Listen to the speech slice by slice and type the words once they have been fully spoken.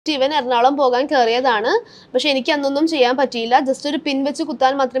ഇവൻ എറണാകുളം പോകാൻ കയറിയതാണ്. പക്ഷെ എനിക്ക് അന്നൊന്നും ചെയ്യാൻ പറ്റിയില്ല. ജസ്റ്റ് ഒരു പിൻ വെച്ച്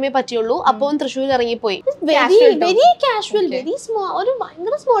കുത്താൻ മാത്രമേ പറ്റിയുള്ളൂ. അപ്പോൾ തൃശ്ശൂർ ഇറങ്ങിപ്പോയി. വെരി കാഷ്വൽ, വെരി സ്മോൾ, ഒരു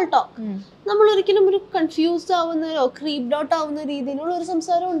ഭയങ്കര സ്മോൾ ടോക്ക്. നമ്മൾ ഒരിക്കലും ഒരു കൺഫ്യൂസ്ഡ് ആവുന്നോ ക്രീപ്ഡ് ഔട്ട് ആവുന്ന രീതിയിലുള്ള ഒരു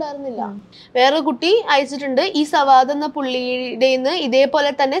സംസാരം ഉണ്ടായിരുന്നില്ല. വേറെ കുട്ടി അയച്ചിട്ടുണ്ട്, ഈ സവാദ് എന്ന പുള്ളിയുടെ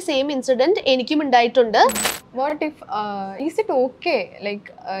ഇതേപോലെ തന്നെ സെയിം ഇൻസിഡന്റ് എനിക്കും ഉണ്ടായിട്ടുണ്ട്. What if is it okay like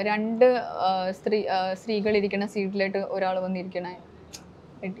രണ്ട് സ്ത്രീകൾ ഇരിക്കുന്ന സീറ്റിലായിട്ട് ഒരാൾ വന്നിരിക്കണേ?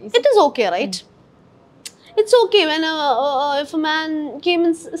 It is okay, right? It's okay when if a man came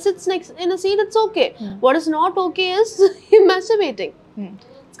and sits next in a seat, it's okay. What is not okay is him masturbating.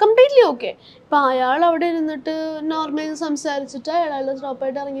 It's completely okay. ഇപ്പൊ അയാൾ അവിടെ ഇരുന്നിട്ട് normally സംസാരിച്ചിട്ട് അയാളുടെ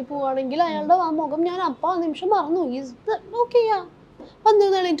സ്റ്റോപ്പായിട്ട് ഇറങ്ങി പോവാണെങ്കിൽ അയാളുടെ ആ മുഖം ഞാൻ അപ്പൊ ആ നിമിഷം മറന്നു. ഓക്കെ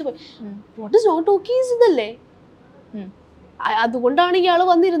വന്നിരുന്നിട്ട് പോയി. What is not okay is ഇതല്ലേ. അതുകൊണ്ടാണ് ഇയാൾ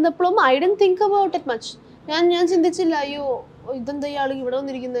വന്നിരുന്നപ്പോഴും I don't think about it much. ഞാൻ ചിന്തിച്ചില്ല, അയ്യോ ഇതെന്താ ഇയാൾ ഇവിടെ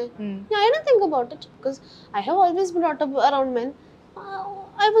വന്നിരിക്കുന്നത്. I didn't think about it because I have always been brought up around men.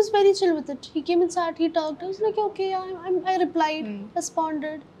 I was very chill with it. He came inside, he talked. I was like, okay, I replied,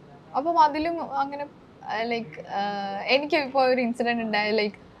 responded. അപ്പം അതിലും അങ്ങനെ like എനിക്ക് ഇപ്പോൾ ഒരു incident ഉണ്ടായി.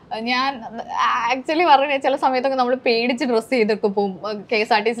 Like ഞാൻ actually പറഞ്ഞ ചില സമയത്തൊക്കെ നമ്മൾ പേടിച്ച് ഡ്രസ്സ് ചെയ്തൊക്കെ പോകും.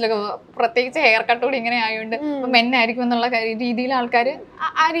 KSRTCയിലൊക്കെ പ്രത്യേകിച്ച് ഹെയർ കട്ടോട് ഇങ്ങനെ ആയതുകൊണ്ട് മെന്നായിരിക്കും എന്നുള്ള രീതിയിൽ ആൾക്കാർ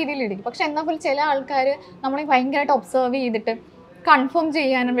ആ രീതിയിൽ ഇരിക്കും. പക്ഷെ എന്നാൽ പോലും ചില ആൾക്കാർ നമ്മളെ ഭയങ്കരമായിട്ട് ഒബ്സർവ് ചെയ്തിട്ട് കൺഫേം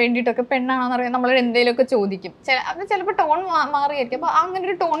ചെയ്യാൻ വേണ്ടിയിട്ടൊക്കെ പെണ്ണാണെന്ന് പറയാൻ നമ്മൾ എന്തെങ്കിലുമൊക്കെ ചോദിക്കും. ചിലപ്പോൾ ടോൺ മാറിയായിരിക്കും. അപ്പൊ അങ്ങനെ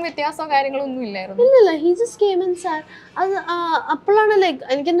ഒരു ടോൺ വ്യത്യാസമോ കാര്യങ്ങളോ ഒന്നും ഇല്ലായിരുന്നു. ഇല്ല, he just came inside. അത് അപ്പോഴാണ് ലൈക്ക്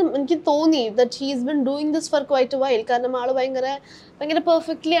എനിക്ക് തോന്നി that he's been doing this for quite a while. കാരണം ആള് ഭയങ്കര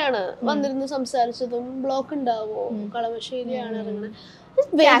പെർഫെക്റ്റ്ലി ആണ് വന്നിരുന്ന് സംസാരിച്ചതും. ബ്ലോക്ക് ഉണ്ടാവോ, കളമശ്ശേരിയാണ് ഇറങ്ങുന്നത്.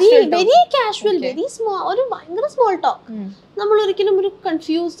 വെരി കാഷ്വൽ, വെരി സ്മോൾ, ഒരു ഭയങ്കര സ്മോൾ ടോക്ക്. നമ്മൾ ഒരിക്കലും ഒരു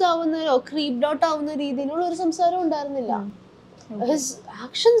കൺഫ്യൂസ്ഡ് ആവുന്നോ ക്രീപ്ഡ് ഔട്ട് ആവുന്ന രീതിയിലുള്ള ഒരു സംസാരം ഉണ്ടായിരുന്നില്ല. His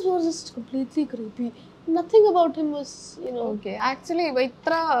actions were just completely creepy. Nothing about him was, you know. Okay, actually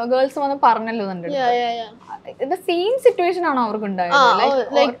ഇത്ര ഗേൾസ് വന്ന് പറഞ്ഞല്ലോ നമ്മുടെ. The same situation ആണോ അവർക്ക് ഉണ്ടായത്?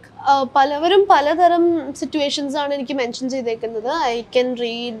 Like പലവരും പലതരം സിറ്റുവേഷൻസ് ആണ് എനിക്ക് മെൻഷൻ ചെയ്തേക്കുന്നത്. I can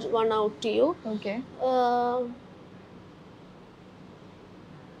read one out to you. Okay.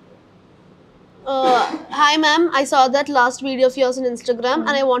 Hi ma'am, I saw that last video of yours on Instagram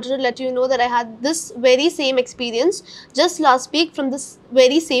and I wanted to let you know that I had this very same experience just last week from this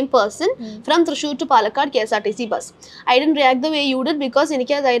very same person from Thrissur to Palakkad KSRTC bus. I didn't react the way you did because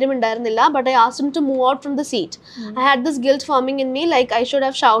എനിക്ക് ധൈര്യം ഉണ്ടായിരുന്നില്ല, but I asked him to move out from the seat. I had this guilt forming in me like I should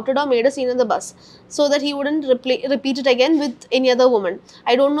have shouted or made a scene in the bus so that he wouldn't repeat it again with any other woman.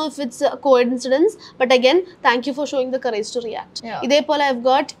 I don't know if it's a coincidence, but again, thank you for showing the courage to react. ഇതേപോലെ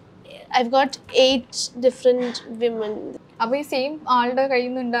I've got 8 different women. അപ്പൊ ഈ same ആളുടെ കയ്യിൽ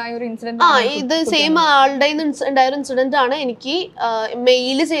നിന്ന് ഉണ്ടായ ഒരു incident? ഇത് same ആളുടെ ഉണ്ടായ ഒരു ഇൻസിഡന്റ് ആണ് എനിക്ക്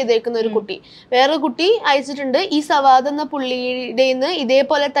മെയിൽ ചെയ്തേക്കുന്ന ഒരു കുട്ടി. വേറെ കുട്ടി അയച്ചിട്ടുണ്ട്, ഈ സവാദ് എന്ന പുള്ളിയുടെ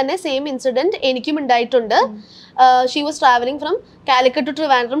ഇതേപോലെ തന്നെ സെയിം ഇൻസിഡന്റ് എനിക്കും ഉണ്ടായിട്ടുണ്ട്. She was travelling from Calicut to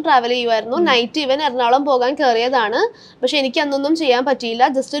Trivandrum travel ചെയ്യുമായിരുന്നു. നൈറ്റ് ഇവൻ എറണാകുളം പോകാൻ കയറിയതാണ്. പക്ഷെ എനിക്ക് അന്നൊന്നും ചെയ്യാൻ പറ്റിയില്ല.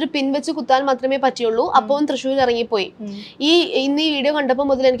 ജസ്റ്റ് ഒരു പിൻ വെച്ച് കുത്താൻ മാത്രമേ പറ്റിയുള്ളൂ. അപ്പോൾ തൃശ്ശൂർ ഇറങ്ങിപ്പോയി. ഇന്ന് ഈ വീഡിയോ കണ്ടപ്പോൾ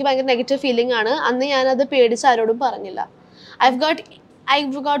മുതൽ എനിക്ക് ഭയങ്കര നെഗറ്റീവ് ഫീലിംഗ് ആണ്. അന്ന് ഞാനത് പേടിച്ച് ആരോടും പറഞ്ഞില്ല. I've got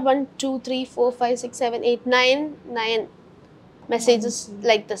 1, 2, 3, 4, 5, 6, 7, 8, 9 messages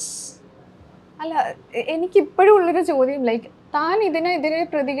like this. അല്ല, എനിക്ക് ഇപ്പോഴും ഉള്ളൊരു ചോദ്യം, ലൈക്ക് താൻ ഇതിനെ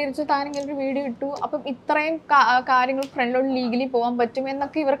പ്രതികരിച്ചു, താൻ ഇങ്ങനെ ഒരു വീഡിയോ ഇട്ടു, അപ്പം ഇത്രയും കാര്യങ്ങൾ ഫ്രണ്ടിലോട്ട് ലീഗലി പോകാൻ പറ്റും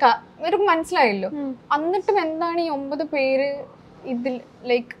എന്നൊക്കെ ഇവർക്ക് മനസ്സിലായല്ലോ. എന്നിട്ടും എന്താണ് ഈ 9 പേര് ഇതിൽ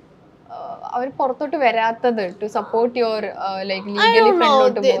ലൈക്ക് അവർ പുറത്തോട്ട് വരാത്തത് to support your like legally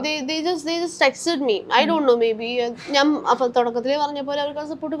ഫ്രണ്ടിലോട്ട്? They just texted me. I don't know, maybe ഞാൻ അപ്പോൾ തുടക്കത്തിലേ പറഞ്ഞ പോലെ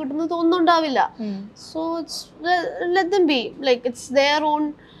അവർക്ക് സപ്പോർട്ട് കിട്ടുമെന്ന് തോന്നുന്നുണ്ടാവില്ല. So let them be, like it's their own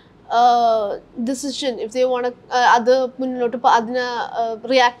decision if they want to അത് മുന്നോട്ട് അതിനെ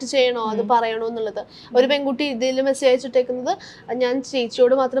റിയാക്ട് ചെയ്യണോ അത് പറയണോ എന്നുള്ളത്. ഒരു പെൺകുട്ടി ഇതിൽ മെസ്സേജ് അയച്ചിട്ടേക്കുന്നത്, ഞാൻ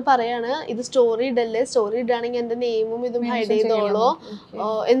ചേച്ചിയോട് മാത്രം പറയാണ്, ഇത് സ്റ്റോറി ഇടല്ലേ, സ്റ്റോറി ഇടുകയാണെങ്കിൽ എൻ്റെ നെയിമും ഇതും ഹൈഡ് ചെയ്തോളോ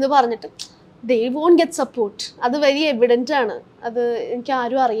എന്ന് പറഞ്ഞിട്ട്. they won't get support. അത് വെരി എവിഡന്റ് ആണ്. അത് എനിക്ക്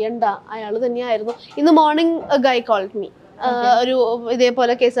ആരും അറിയണ്ട, അയാൾ തന്നെയായിരുന്നു. ഇന്ന് morning a guy called me. ഒരു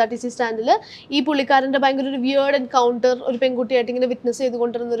ഇതേപോലെ KSRTC സ്റ്റാൻഡിൽ ഈ പുള്ളിക്കാരൻ്റെ ഭയങ്കര ഒരു വിയേർഡ് എൻകൗണ്ടർ ഒരു പെൺകുട്ടിയായിട്ട് ഇങ്ങനെ വിറ്റ്നസ്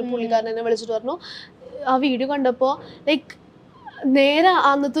ചെയ്തുകൊണ്ടിരുന്ന ഒരു പുള്ളിക്കാരൻ എന്നെ വിളിച്ചിട്ട് പറഞ്ഞു, ആ വീഡിയോ കണ്ടപ്പോൾ ലൈക്ക് നേരെ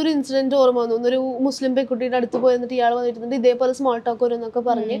അന്നത്തെ ഒരു ഇൻസിഡന്റ് ഓർമ്മ വന്നു. ഒരു മുസ്ലിം പെൺകുട്ടിയുടെ അടുത്ത് പോയിരുന്നിട്ട് ഇയാൾ വന്നിട്ടുണ്ട് ഇതേപോലെ സ്മോൾ ടോക്ക് വരുന്നൊക്കെ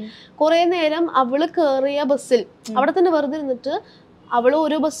പറഞ്ഞ് കുറേ നേരം അവള് കയറിയ ബസ്സിൽ അവിടെ തന്നെ വെറുതെ ഇരുന്നിട്ട് അവൾ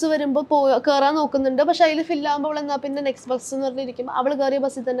ഓരോ ബസ് വരുമ്പോൾ കയറാൻ നോക്കുന്നുണ്ട്. പക്ഷെ അതിൽ ഫില്ലാകുമ്പോൾ അവൾ എന്നാൽ പിന്നെ നെക്സ്റ്റ് ബസ് എന്ന് പറഞ്ഞിരിക്കുമ്പോൾ അവൾ കയറിയ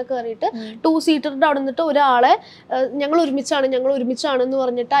ബസ്സിൽ തന്നെ കയറിയിട്ട് 2 സീറ്ററിൻ്റെ അവിടെ നിന്നിട്ട് ഒരാളെ ഞങ്ങൾ ഒരുമിച്ചാണ് എന്ന്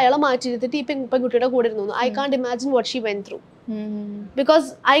പറഞ്ഞിട്ട് അയാളെ മാറ്റിയിരുത്തിട്ട് ഈ പെൺകുട്ടിയുടെ കൂടെ ഇരുന്നു. I can't imagine what she went through. Because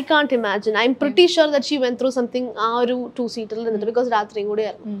I can't imagine. I M pretty sure that she went through something ആ ഒരു 2 സീറ്ററിൽ നിന്നിട്ട്, ബിക്കോസ് രാത്രിയും കൂടി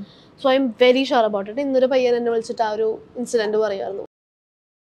ആയിരുന്നു. So I am very sure about it. ഇന്നൊരു പയ്യൻ എന്നെ വിളിച്ചിട്ട് ആ ഒരു ഇൻസിഡന്റ് പറയായിരുന്നു.